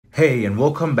Hey, and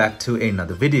welcome back to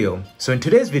another video. So in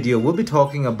today's video, we'll be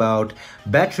talking about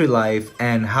battery life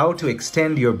and how to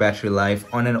extend your battery life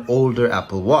on an older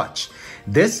Apple Watch.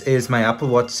 This is my Apple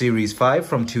Watch Series 5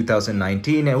 from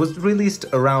 2019. It was released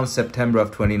around September of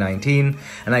 2019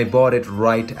 and I bought it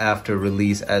right after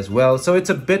release as well. So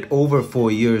it's a bit over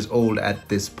 4 years old at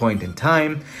this point in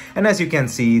time. And as you can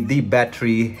see, the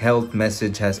battery health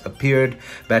message has appeared,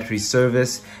 battery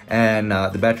service, and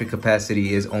the battery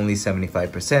capacity is only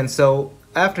 75%. So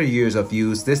after years of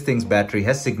use, this thing's battery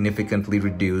has significantly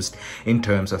reduced in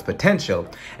terms of potential.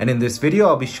 And in this video,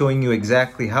 I'll be showing you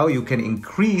exactly how you can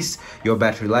increase your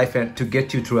battery life to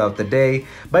get you throughout the day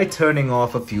by turning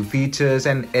off a few features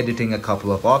and editing a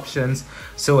couple of options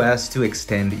so as to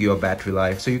extend your battery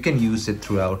life so you can use it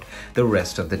throughout the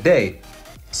rest of the day.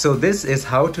 So this is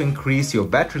how to increase your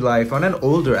battery life on an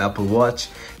older Apple Watch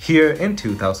here in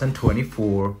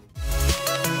 2024.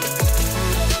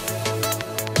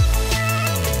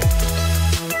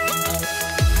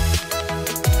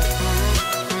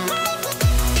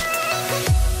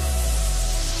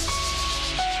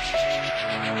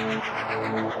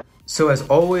 So as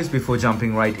always, before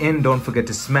jumping right in, don't forget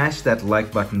to smash that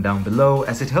like button down below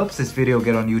as it helps this video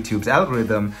get on YouTube's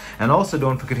algorithm. And also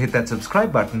don't forget to hit that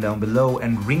subscribe button down below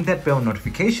and ring that bell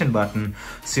notification button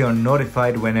so you're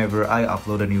notified whenever I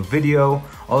upload a new video.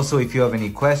 Also, if you have any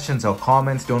questions or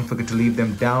comments, don't forget to leave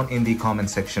them down in the comment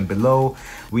section below.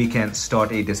 We can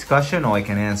start a discussion or I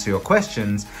can answer your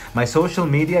questions. My social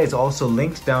media is also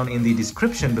linked down in the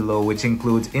description below, which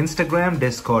includes Instagram,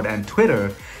 Discord, and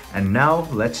Twitter. And now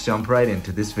let's jump right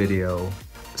into this video.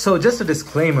 So just a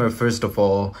disclaimer, first of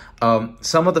all,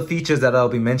 some of the features that I'll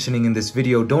be mentioning in this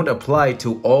video don't apply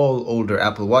to all older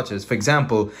Apple Watches. For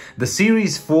example, the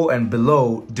Series 4 and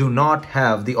below do not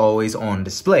have the always on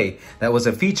display. That was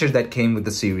a feature that came with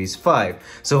the Series 5.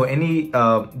 So any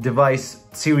device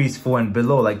Series 4 and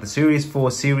below, like the Series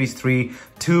 4, Series 3,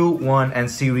 2, 1,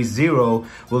 and Series 0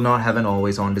 will not have an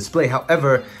always on display.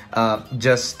 However,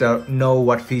 just know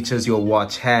what features your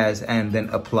watch has and then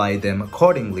apply them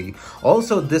accordingly.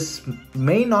 Also, this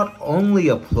may not only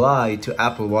apply to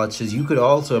Apple Watches, you could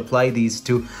also apply these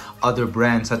to other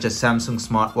brands such as Samsung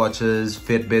Smartwatches,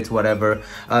 Fitbits, whatever.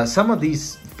 Some of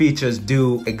these features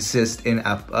do exist in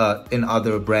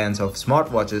other brands of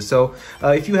smartwatches. So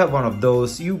if you have one of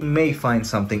those, you may find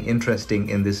something interesting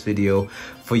in this video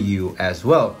for you as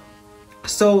well.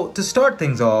 So to start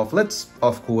things off, let's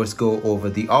of course go over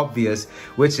the obvious,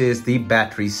 which is the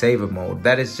battery saver mode.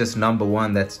 That is just number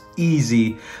one. That's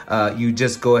easy. You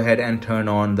just go ahead and turn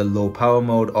on the low power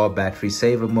mode or battery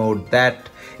saver mode. That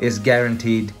is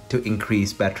guaranteed to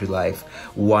increase battery life,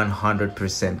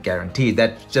 100% guaranteed.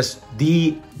 That's just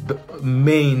the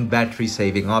main battery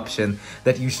saving option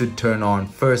that you should turn on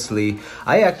firstly.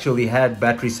 I actually had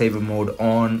battery saver mode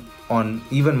on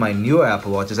even my newer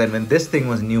Apple Watches, and when this thing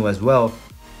was new as well,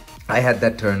 I had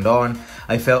that turned on.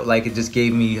 I felt like it just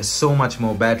gave me so much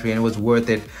more battery and it was worth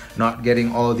it, not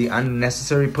getting all the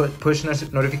unnecessary push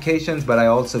notifications, but I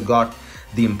also got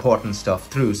the important stuff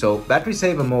through. So battery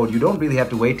saver mode, you don't really have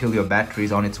to wait till your battery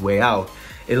is on its way out.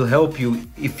 It'll help you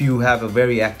if you have a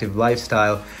very active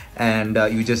lifestyle and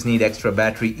you just need extra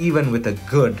battery, even with a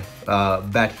good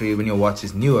battery when your watch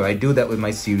is newer. I do that with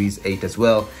my Series 8 as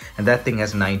well, and that thing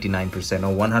has 99%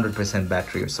 or 100%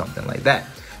 battery or something like that.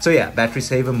 So yeah, battery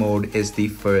saver mode is the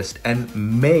first and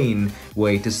main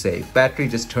way to save battery.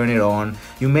 Just turn it on.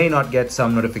 You may not get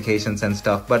some notifications and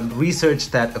stuff, but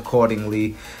research that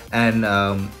accordingly and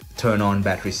turn on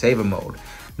battery saver mode.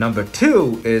 Number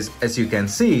two is, as you can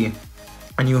see,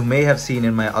 and you may have seen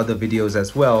in my other videos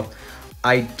as well,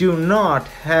 I do not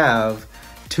have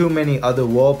too many other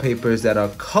wallpapers that are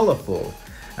colorful.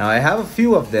 Now I have a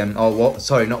few of them, or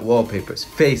sorry, not wallpapers,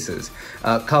 faces,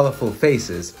 colorful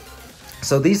faces.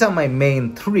 So these are my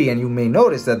main three, and you may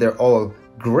notice that they're all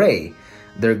gray.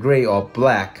 They're gray or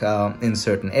black in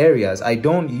certain areas. I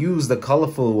don't use the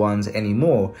colorful ones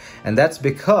anymore, and that's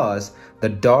because the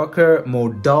darker,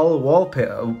 more dull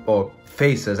wallpaper, or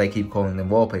faces, I keep calling them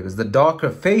wallpapers, the darker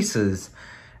faces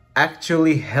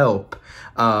actually help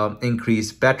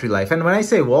increase battery life. And when I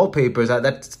say wallpapers,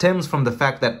 that stems from the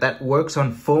fact that that works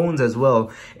on phones as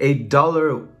well. A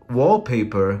duller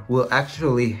wallpaper will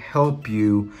actually help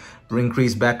you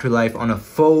increase battery life on a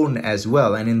phone as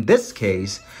well. And in this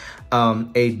case,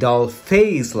 a dull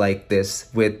phase like this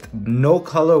with no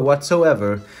color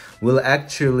whatsoever will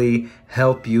actually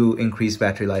help you increase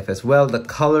battery life as well. The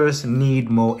colors need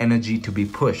more energy to be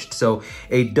pushed. So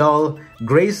a dull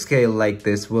grayscale like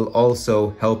this will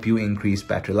also help you increase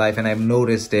battery life. And I've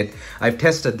noticed it. I've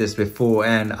tested this before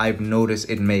and I've noticed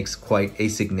it makes quite a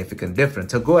significant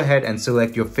difference. So go ahead and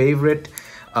select your favorite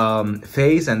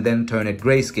phase and then turn it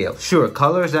grayscale. Sure,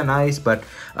 colors are nice, but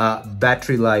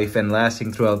battery life and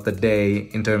lasting throughout the day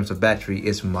in terms of battery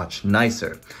is much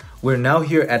nicer. We're now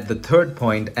here at the third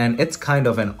point, and it's kind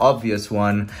of an obvious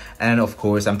one. And of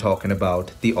course, I'm talking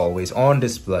about the always on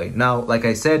display. Now, like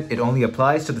I said, it only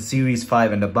applies to the Series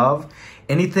 5 and above.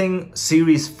 Anything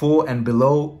Series 4 and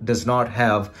below does not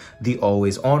have the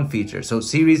always on feature. So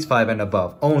Series 5 and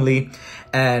above only.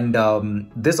 And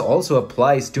this also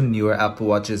applies to newer Apple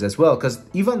Watches as well, because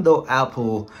even though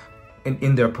Apple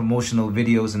in their promotional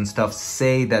videos and stuff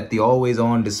say that the always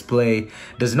on display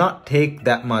does not take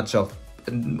that much of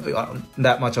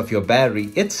your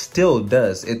battery, it still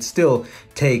does. It still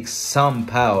takes some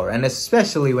power, and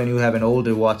especially when you have an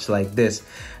older watch like this,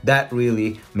 that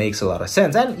really makes a lot of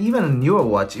sense. And even a newer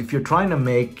watch, if you're trying to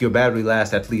make your battery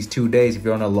last at least 2 days, if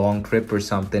you're on a long trip or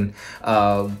something,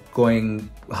 going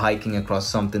hiking across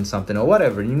something or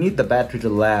whatever, you need the battery to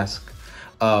last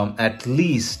at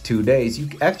least 2 days. You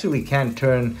actually can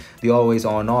turn the always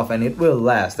on off and it will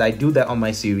last. I do that on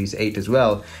my Series 8 as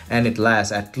well, and it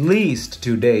lasts at least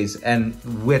 2 days, and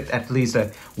with at least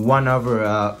a 1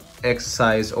 hour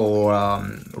exercise or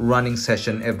running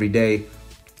session every day,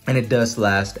 and it does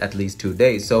last at least 2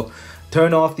 days. So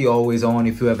turn off the always on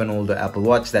if you have an older Apple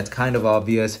Watch. That's kind of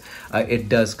obvious. It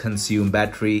does consume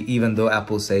battery, even though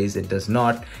Apple says it does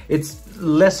not. It's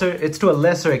to a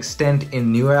lesser extent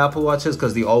in newer Apple Watches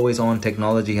because the always on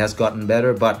technology has gotten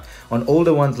better, but on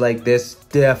older ones like this,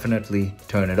 definitely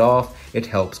turn it off. It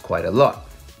helps quite a lot.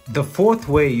 The fourth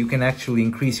way you can actually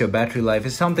increase your battery life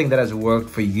is something that has worked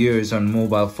for years on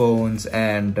mobile phones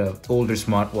and older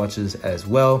smartwatches as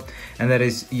well. And that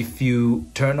is if you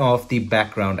turn off the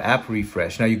background app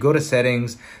refresh. Now you go to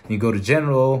settings, you go to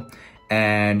general,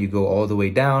 and you go all the way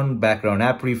down, background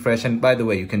app refresh. And by the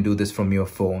way, you can do this from your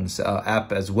phone's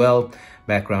app as well,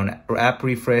 background app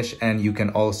refresh, and you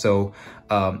can also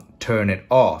turn it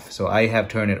off. So I have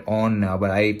turned it on now, but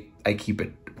I keep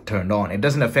it turned on. It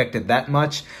doesn't affect it that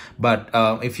much, but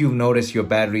if you notice your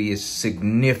battery is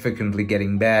significantly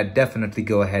getting bad, definitely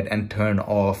go ahead and turn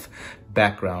off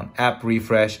background app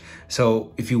refresh.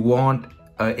 So if you want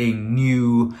a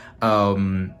new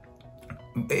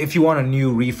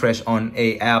refresh on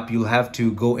a app, you'll have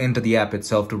to go into the app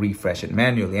itself to refresh it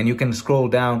manually, and you can scroll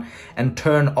down and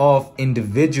turn off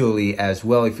individually as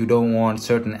well. If you don't want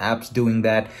certain apps doing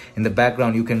that in the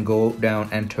background, you can go down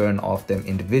and turn off them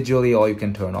individually, or you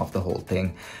can turn off the whole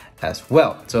thing as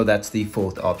well. So that's the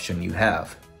fourth option you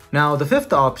have. Now, the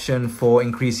fifth option for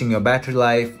increasing your battery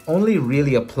life only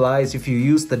really applies if you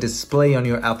use the display on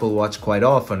your Apple Watch quite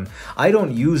often. I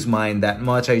don't use mine that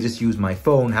much, I just use my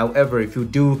phone. However, if you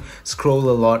do scroll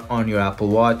a lot on your Apple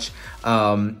Watch,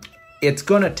 it's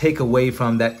gonna take away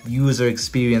from that user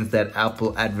experience that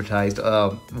Apple advertised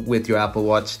with your Apple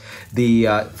Watch, the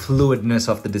fluidness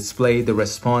of the display, the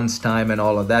response time and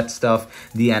all of that stuff,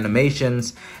 the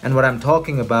animations. And what I'm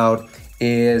talking about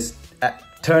is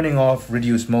turning off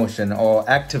reduce motion, or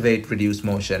activate reduce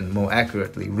motion, more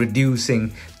accurately,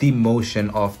 reducing the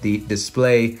motion of the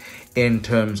display in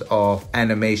terms of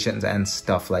animations and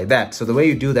stuff like that. So the way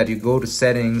you do that, you go to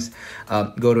settings,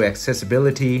 go to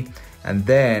accessibility, and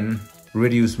then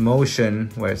reduce motion.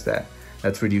 Where's that?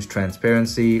 That's reduce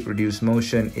transparency. Reduce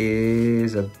motion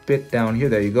is a bit down here.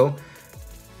 There you go.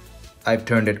 I've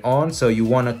turned it on, so you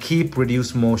want to keep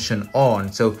reduce motion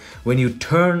on. So when you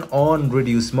turn on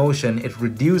reduce motion, it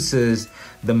reduces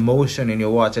the motion in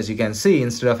your watch. As you can see,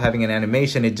 instead of having an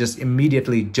animation, it just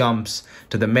immediately jumps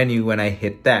to the menu when I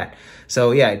hit that.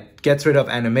 So yeah, it gets rid of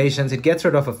animations. It gets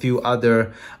rid of a few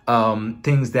other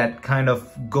things that kind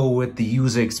of go with the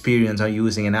user experience of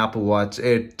using an Apple Watch.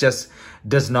 It just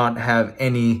does not have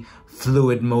any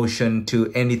fluid motion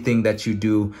to anything that you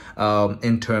do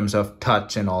in terms of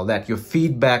touch and all that. Your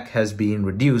feedback has been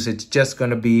reduced. It's just going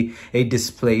to be a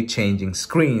display changing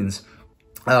screens.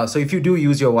 So if you do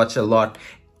use your watch a lot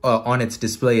on its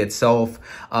display itself,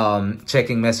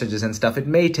 checking messages and stuff, it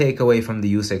may take away from the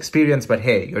user experience, but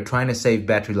hey, you're trying to save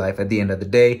battery life at the end of the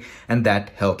day, and that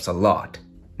helps a lot.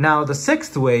 Now, the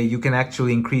sixth way you can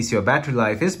actually increase your battery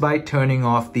life is by turning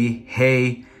off the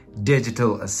Hey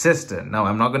digital assistant. Now,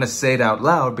 I'm not going to say it out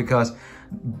loud because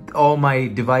all my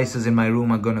devices in my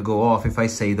room are going to go off if I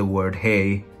say the word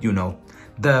hey, you know,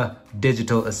 the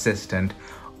digital assistant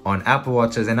on Apple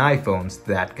Watches and iPhones,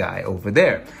 that guy over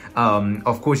there.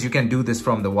 Of course, you can do this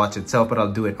from the watch itself, but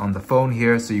I'll do it on the phone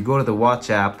here. So you go to the watch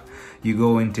app, you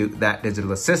go into that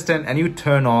digital assistant, and you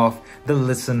turn off the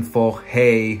listen for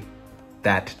hey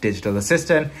that digital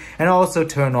assistant, and also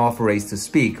turn off raise to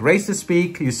speak. Raise to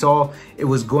speak, you saw it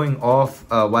was going off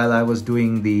while I was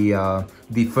doing the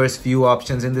first few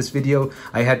options in this video.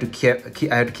 I had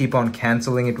to keep on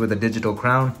canceling it with a digital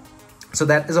crown. So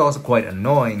that is also quite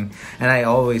annoying, and I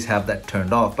always have that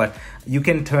turned off. But you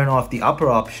can turn off the upper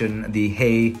option, the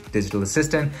Hey Digital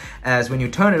Assistant, as when you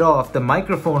turn it off, the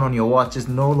microphone on your watch is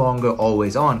no longer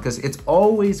always on, because it's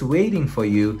always waiting for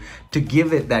you to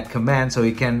give it that command so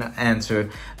it can answer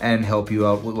and help you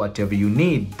out with whatever you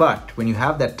need. But when you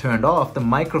have that turned off, the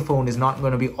microphone is not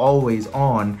going to be always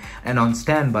on and on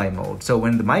standby mode. So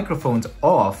when the microphone's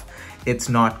off, it's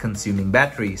not consuming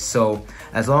battery. So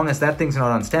as long as that thing's not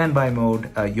on standby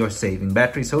mode, you're saving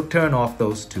battery. So turn off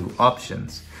those two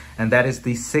options. And that is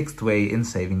the 6th way in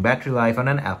saving battery life on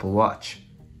an Apple Watch.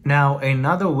 Now,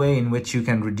 another way in which you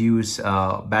can reduce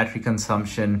battery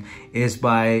consumption is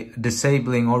by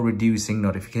disabling or reducing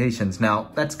notifications. Now,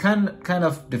 that's kind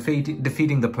of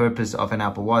defeating the purpose of an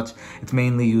Apple Watch. It's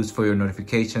mainly used for your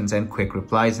notifications and quick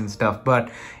replies and stuff.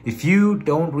 But if you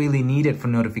don't really need it for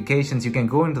notifications, you can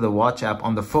go into the watch app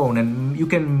on the phone, and you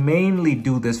can mainly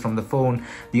do this from the phone.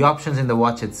 The options in the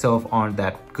watch itself aren't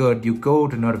that good. You go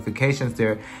to notifications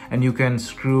there, and you can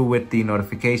screw with the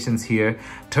notifications here,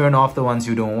 turn off the ones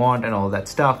you don't want and all that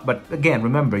stuff. But again,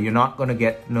 remember, you're not going to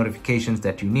get notifications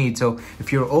that you need. So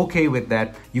if you're okay with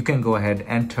that, you can go ahead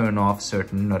and turn off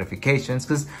certain notifications,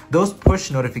 because those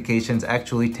push notifications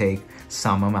actually take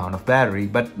some amount of battery,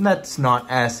 but that's not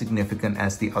as significant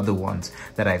as the other ones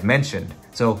that I've mentioned.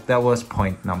 So that was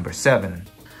point number 7.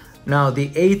 Now, the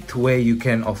 8th way you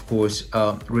can, of course,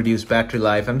 reduce battery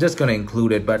life, I'm just going to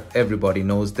include it, but everybody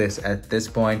knows this at this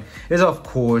point, is of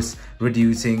course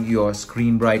reducing your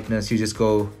screen brightness. You just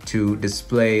go to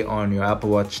display on your Apple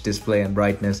Watch, display and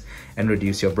brightness, and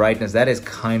reduce your brightness. That is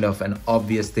kind of an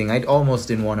obvious thing. I almost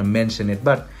didn't want to mention it,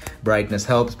 but brightness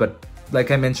helps. But like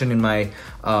I mentioned in my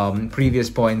previous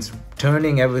points,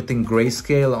 turning everything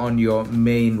grayscale on your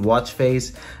main watch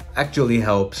face actually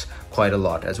helps quite a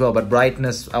lot as well. But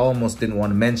brightness, I almost didn't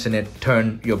want to mention it.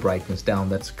 Turn your brightness down.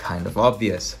 That's kind of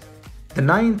obvious. The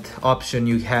 9th option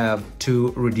you have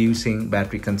to reducing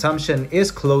battery consumption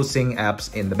is closing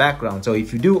apps in the background. So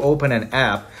if you do open an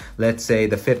app, let's say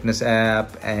the fitness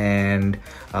app and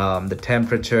the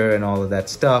temperature and all of that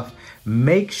stuff,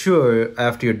 make sure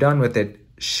after you're done with it,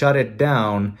 shut it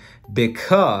down,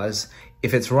 because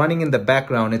if it's running in the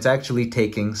background, it's actually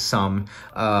taking some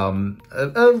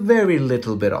a very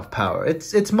little bit of power.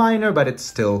 It's minor, but it's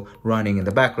still running in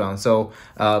the background. So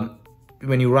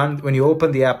when you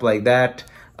open the app like that,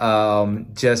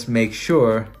 just make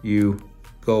sure you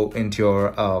go into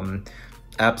your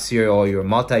apps here or your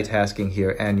multitasking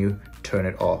here, and you turn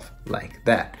it off like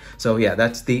that. So yeah,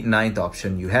 that's the 9th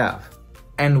option you have.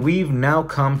 And we've now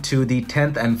come to the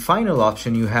 10th and final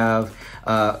option you have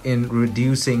in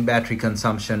reducing battery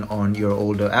consumption on your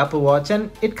older Apple Watch.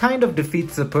 And it kind of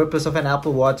defeats the purpose of an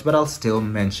Apple Watch, but I'll still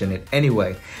mention it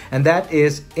anyway. And that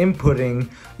is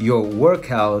inputting your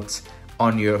workouts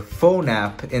on your phone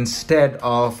app instead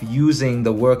of using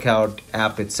the workout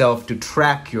app itself to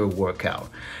track your workout.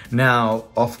 Now,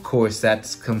 of course,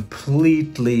 that's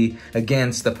completely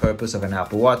against the purpose of an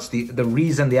Apple Watch. The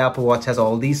reason the Apple Watch has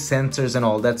all these sensors and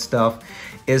all that stuff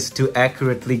is to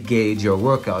accurately gauge your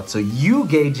workout. So you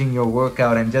gauging your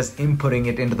workout and just inputting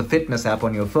it into the fitness app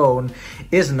on your phone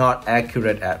is not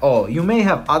accurate at all. You may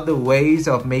have other ways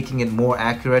of making it more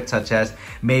accurate, such as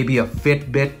maybe a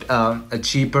Fitbit, a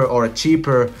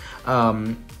cheaper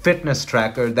fitness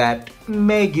tracker that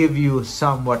may give you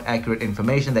somewhat accurate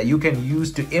information that you can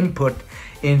use to input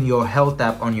in your health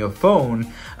app on your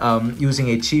phone, using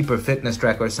a cheaper fitness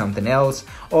tracker or something else.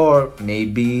 Or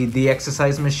maybe the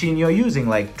exercise machine you're using,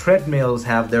 like treadmills,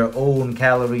 have their own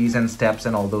calories and steps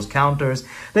and all those counters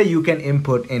that you can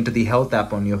input into the health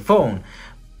app on your phone.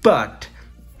 But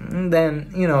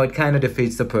then, you know, it kind of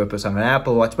defeats the purpose of an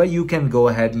Apple Watch. But you can go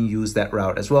ahead and use that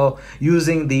route as well,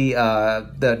 using the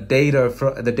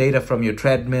data from your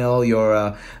treadmill,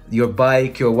 your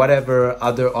bike, your whatever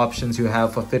other options you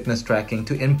have for fitness tracking,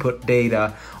 to input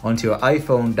data onto your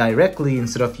iPhone directly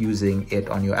instead of using it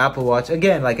on your Apple Watch.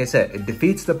 Again, like I said, it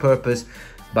defeats the purpose,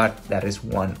 but that is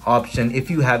one option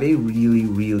if you have a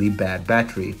really bad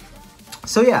battery.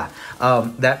 So yeah,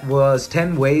 that was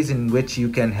 10 ways in which you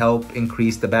can help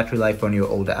increase the battery life on your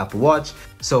older Apple Watch.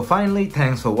 So finally,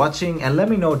 thanks for watching, and let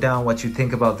me know down what you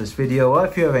think about this video, or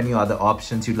if you have any other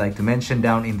options you'd like to mention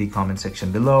down in the comment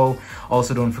section below.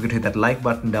 Also, don't forget to hit that like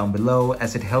button down below,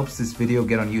 as it helps this video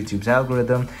get on YouTube's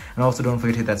algorithm. And also don't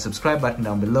forget to hit that subscribe button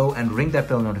down below and ring that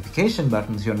bell notification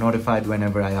button so you're notified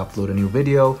whenever I upload a new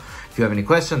video. If you have any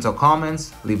questions or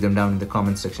comments, leave them down in the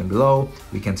comment section below.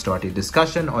 We can start a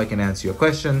discussion or I can answer your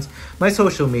questions. My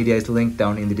social media is linked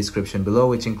down in the description below,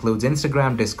 which includes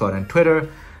Instagram, Discord, and Twitter.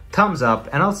 Thumbs up,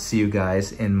 and I'll see you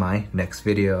guys in my next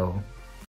video.